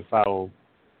 you need to follow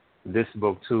this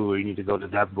book too, or you need to go to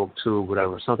that book too,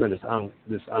 whatever, something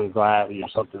that's ungodly or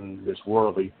something that's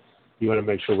worldly. You want to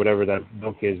make sure whatever that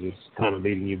book is kind of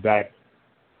leading you back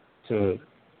to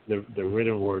the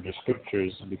written word, the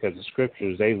scriptures, because the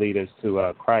scriptures, they lead us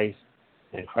to Christ,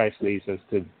 and Christ leads us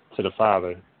to the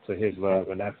Father, to His love,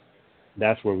 and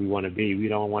that's where we want to be. We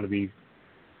don't want to be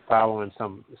following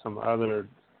some other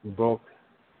book,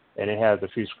 and it has a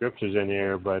few scriptures in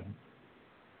there, but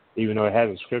even though it has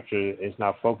a scripture, it's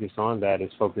not focused on that.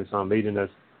 It's focused on leading us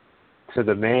to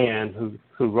the man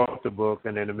who wrote the book,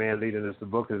 and then the man leading us, the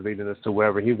book is leading us to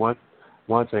wherever he wants,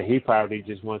 and he probably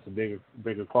just wants a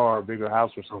bigger car, a bigger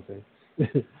house or something.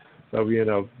 So we end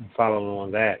up following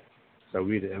on that. So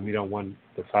we don't want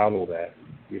to follow that.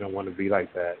 We don't want to be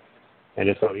like that. And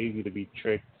it's so easy to be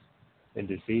tricked and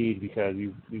deceived because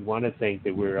we want to think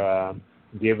that we're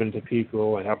giving to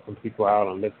people and helping people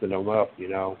out and lifting them up, you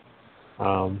know.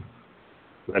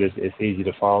 But it's easy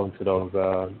to fall into those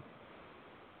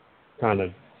kind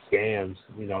of scams,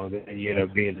 you know, and you end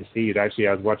up being deceived. Actually,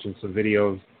 I was watching some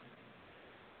videos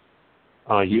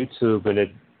on YouTube,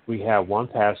 and we have one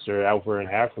pastor over in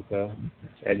Africa,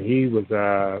 and he was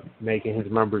making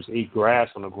his members eat grass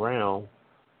on the ground.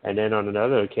 And then on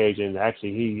another occasion,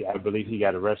 actually, I believe he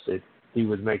got arrested. He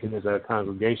was making his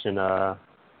congregation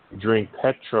drink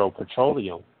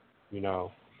petroleum, you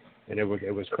know. And it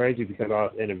was crazy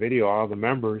because in the video, all the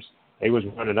members, they was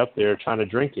running up there trying to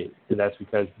drink it, and that's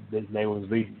because they was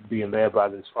being led by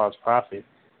this false prophet.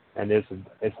 And it's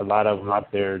a lot of them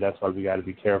out there. That's why we got to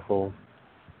be careful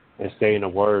and stay in the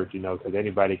Word, you know, because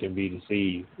anybody can be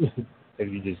deceived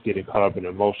if you just get caught up in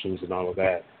emotions and all of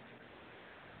that.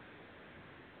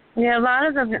 Yeah, a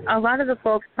lot of the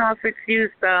false prophets use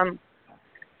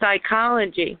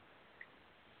psychology,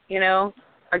 you know,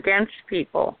 against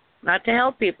people. Not to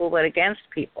help people, but against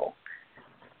people.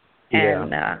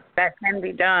 And that can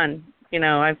be done.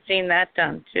 I've seen that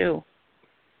done too.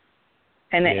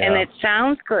 And it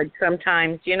sounds good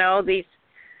sometimes, these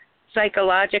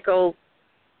psychological,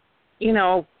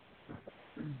 I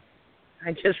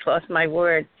just lost my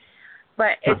word.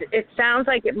 But it sounds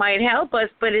like it might help us,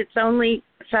 but it's only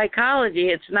psychology.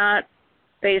 It's not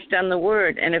based on the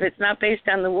word. And if it's not based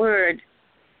on the word,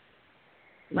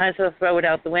 might as well throw it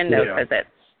out the window, because it's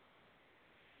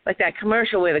like that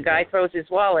commercial where the guy throws his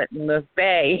wallet in the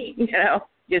bay,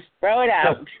 just throw it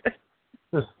out.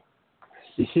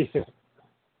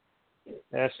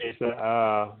 Actually,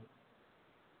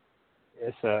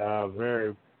 it's a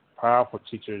very powerful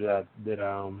teacher that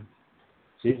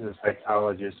she's a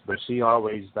psychologist, but she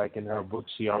always, like in her book,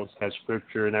 she always has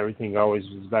scripture and everything always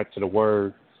is back to the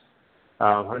word.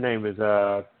 Her name is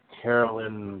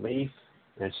Carolyn Leaf,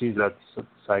 and she's a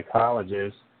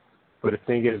psychologist. But the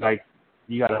thing is, like,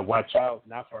 you got to watch out,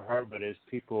 not for her, but it's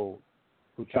people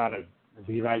who try to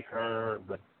be like her,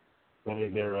 but maybe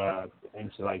they're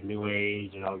into, like, New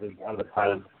Age and all this other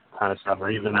kind of stuff,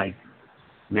 or even, like,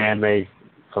 man-made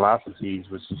philosophies,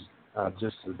 which is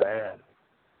just as bad.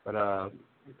 But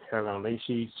Caroline Lee,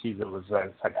 she was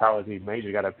a psychology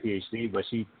major, got a PhD, but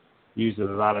she uses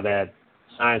a lot of that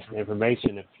science and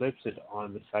information and flips it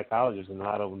on the psychologists, and a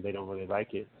lot of them, they don't really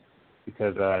like it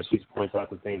because she points out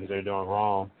the things that they're doing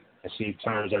wrong, and she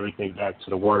turns everything back to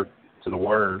the word,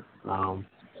 to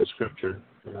scripture.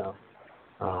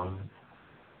 Her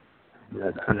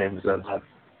name is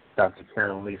Dr.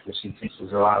 Carolyn Leaf, and she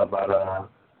teaches a lot about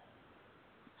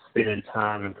spending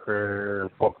time in prayer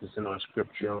and focusing on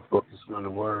scripture and focusing on the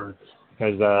word,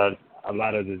 because a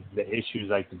lot of the issues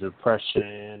like the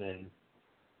depression and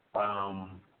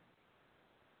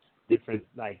different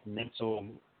like mental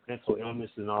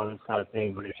illness and all this kind of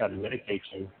things, when they try to medicate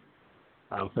you,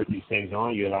 put these things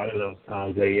on you, a lot of those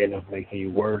times they end up making you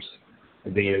worse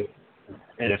and being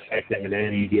ineffective, and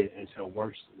then you get into a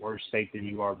worse state than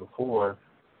you are before.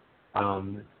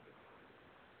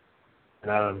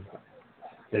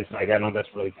 It's like, I know that's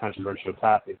a really controversial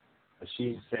topic, but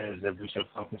she says that we should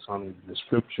focus on the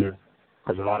scripture,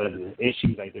 because a lot of the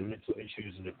issues, like the mental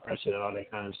issues and depression and all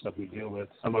that kind of stuff we deal with,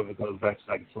 some of it goes back to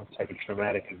like some type of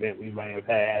traumatic event we might have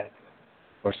had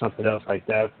or something else like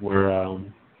that, where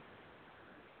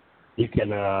you can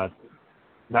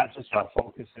not just start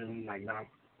focusing, like not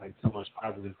like so much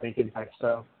positive thinking type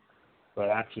stuff, but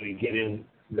actually get in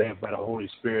there by the Holy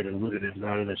Spirit and rooted in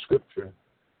the scripture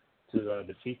to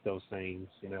defeat those things,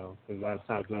 because a lot of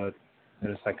times in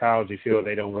the psychology field,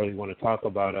 they don't really want to talk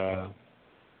about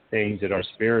things that are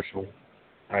spiritual.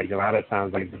 Like a lot of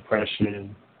times, like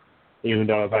depression, even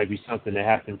though it might be something that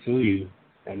happened to you,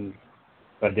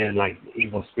 but then like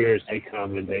evil spirits, they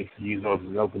come and they use those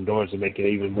as open doors to make it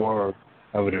even more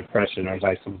of a depression,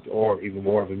 or even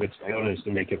more of a mental illness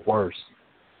to make it worse.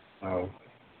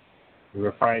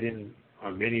 We're fighting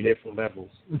on many different levels.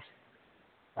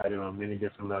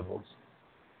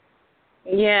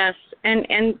 Yes,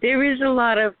 and there is a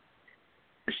lot of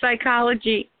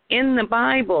psychology in the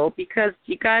Bible, because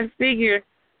you got to figure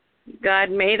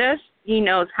God made us. He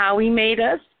knows how he made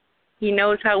us. He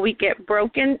knows how we get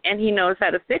broken, and he knows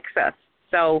how to fix us.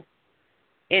 So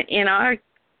in our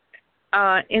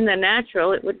in the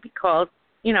natural, it would be called,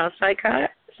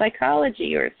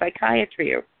 psychology or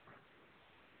psychiatry. Or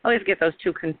I always get those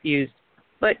two confused.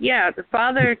 But yeah, the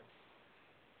Father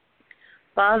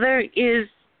is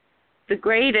the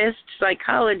greatest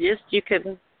psychologist you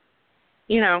can,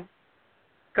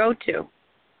 go to.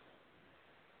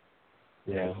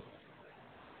 Yeah.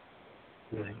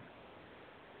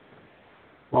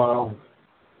 Well,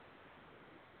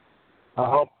 I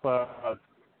hope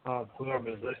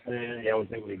whoever's listening, was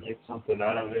able to get something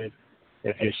out of it.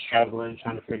 If you're struggling,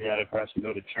 trying to figure out if I should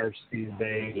go to church these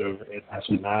days or if I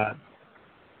should not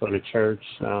go to church,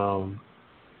 the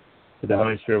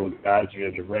Holy Spirit will guide you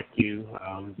and direct you,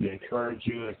 to encourage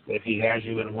you. If he has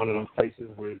you in one of those places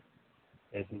where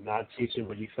it's not teaching,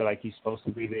 but you feel like he's supposed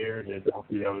to be there, then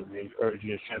hopefully that would encourage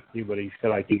you and strengthen you. But if you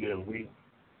feel like you're getting weak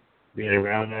being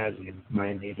around that, you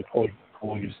might need to pull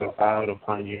yourself out or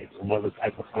find you some other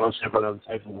type of fellowship, another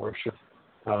type of worship.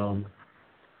 So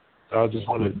I just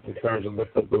want to encourage and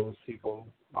lift up those people.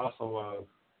 Also,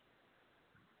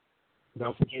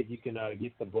 don't forget you can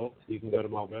get the book. You can go to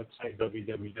my website,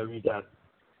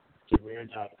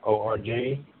 www.jameer.org,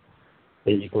 and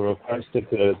you can request it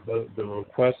to the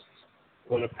requests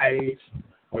on the page,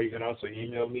 or you can also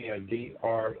email me at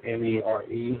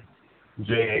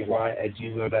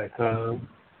drmerijay@gmail.com.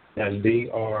 That's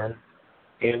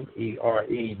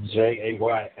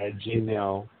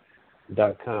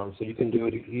drmerijay@gmail.com. So you can do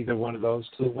it either one of those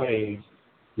two ways.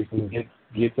 You can get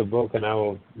the book, and I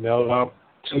will mail it up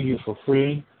to you for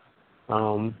free.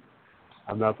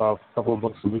 I met off a couple of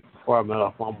books the week before. I met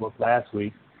off one book last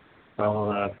week.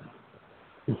 So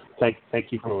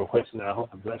thank you for requesting that. I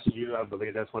hope it blesses you. I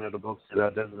believe that's one of the books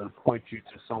that doesn't point you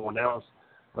to someone else,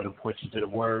 but it points you to the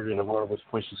Word, and the Word which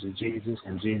points you to Jesus,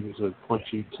 and Jesus will point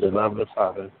you to the love of the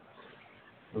Father,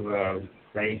 who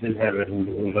reigns in heaven,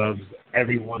 who loves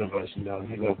every one of us. He loves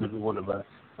every one of us.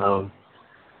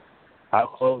 I'll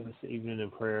close this evening in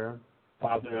prayer.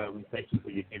 Father, we thank you for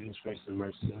your goodness, grace, and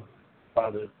mercy.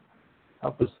 Father,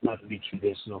 help us not to be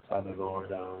traditional, Father,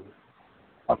 Lord.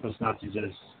 Help us not to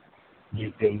just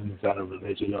do things out of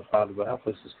religion, Father, but help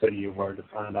us to study your word to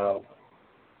find out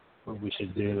what we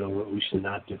should do and what we should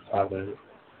not do, Father.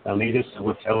 Lead us to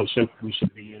what fellowship we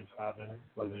should be in, Father,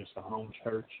 whether it's a home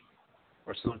church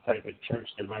or some type of church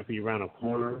that might be around a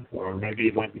corner, or maybe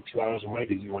it might be 2 hours away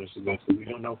that you want us to go to. We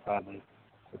don't know, Father,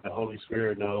 but the Holy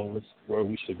Spirit knows where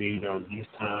we should be during these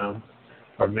times,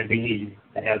 or maybe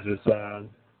He has us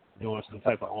doing some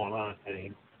type of online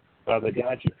thing. Father,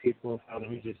 guide your people. Father,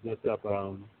 we just lift up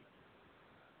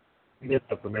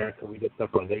America. We lift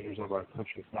up our leaders of our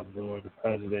country, Father, Lord, the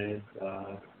president,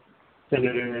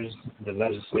 senators, the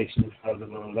legislation, Father,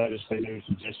 Lord, legislators,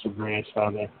 the judicial branch,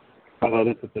 Father. Father, I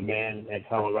lift up the man in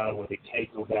Colorado with the case,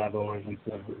 oh God, Lord,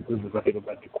 who's ready to go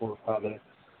back to court, Father.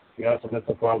 We also lift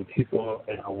up all the people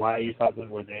in Hawaii, Father,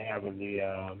 where they're having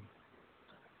the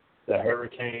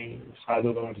hurricane,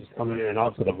 Father, Lord, is coming in, and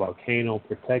also the volcano.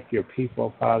 Protect your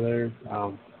people, Father.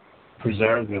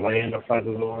 Preserve the land, oh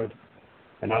Father, Lord.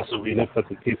 And also we lift up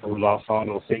the people who lost all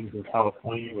those things in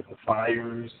California with the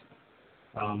fires.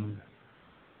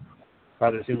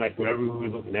 Father, it seems like wherever we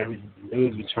look and every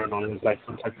news we turn on, it's like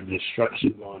some type of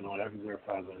destruction going on everywhere,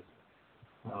 Father.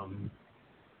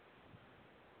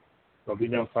 But we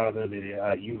know, Father,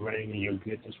 that you reign and your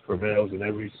goodness prevails in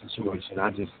every situation.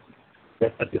 I just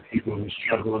lift up the people who are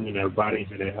struggling in their bodies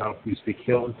and their health. We speak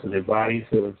healing to their bodies,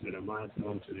 healing to their minds,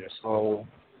 healing to their soul,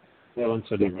 healing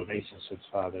to their relationships,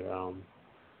 Father.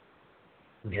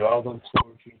 Draw them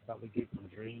towards you, Father. Give them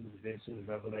dreams, visions,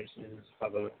 revelations,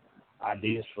 Father,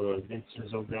 ideas for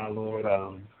inventions, oh God, Lord,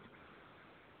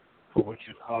 for what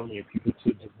you're calling your people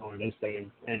to do on this day.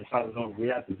 And Father, Lord,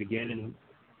 we're at the beginning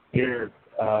here.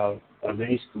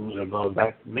 Many schools are going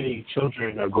back. Many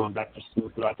children are going back to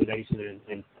school throughout the nation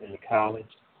and college.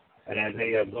 And as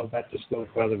they go back to school,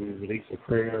 Father, we release a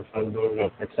prayer, Father, Lord,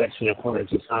 of protection according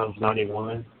to Psalms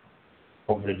 91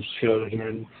 over the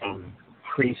children from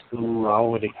preschool all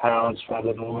the way to college,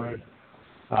 Father, Lord.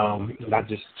 Not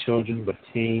just children, but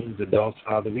teens, adults,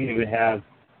 Father. We even have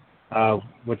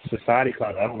what society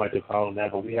calls, I don't like to call them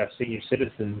that, but we have senior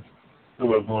citizens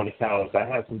who are going to college. I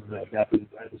have something like that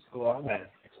at the school I'm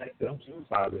at. Protect them too,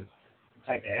 Father.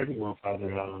 Protect everyone, Father,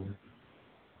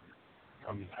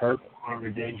 from hurt, harm, or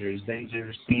danger,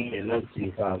 seen and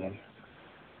unseen, Father.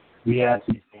 We ask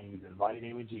these things in the mighty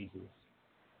name of Jesus.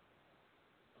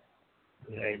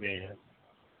 Amen.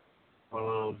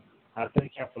 I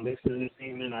thank you for listening this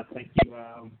evening. I thank you,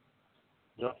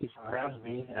 Lucky, for having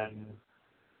me, and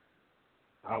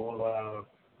I will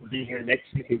be here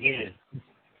next week again.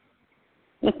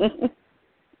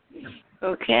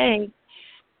 Okay.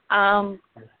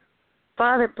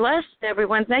 Father, bless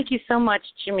everyone. Thank you so much,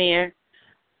 Jameer.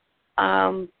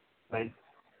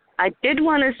 I did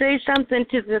want to say something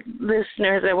to the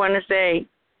listeners. I want to say,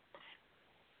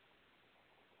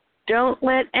 don't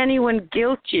let anyone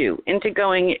guilt you into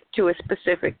going to a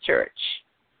specific church.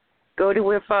 Go to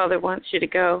where Father wants you to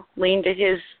go. Lean to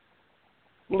His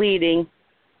leading.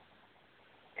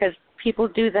 Because people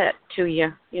do that to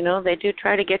you. You know, they do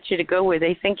try to get you to go where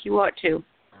they think you ought to.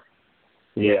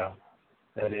 Yeah,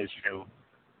 that is true.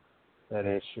 That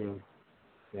is true.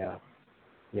 Yeah.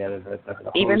 Yeah, that's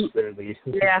the Holy Spirit leads.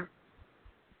 Yeah.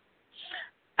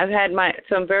 I've had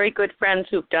some very good friends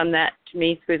who've done that to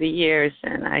me through the years,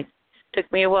 and it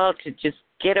took me a while to just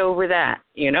get over that,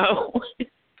 you know.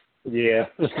 Yeah.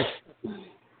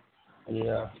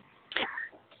 Yeah.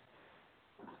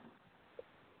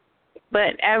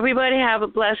 But everybody have a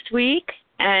blessed week,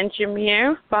 and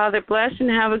Jameer, Father bless, and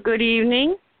have a good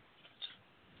evening.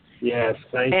 Yes,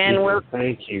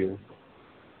 thank you.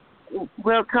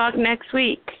 We'll talk next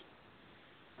week.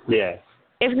 Yes.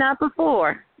 If not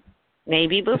before.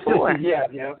 Maybe before. Yeah.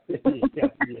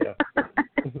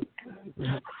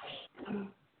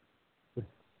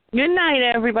 Good night,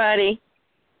 everybody.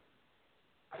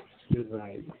 Good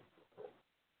night.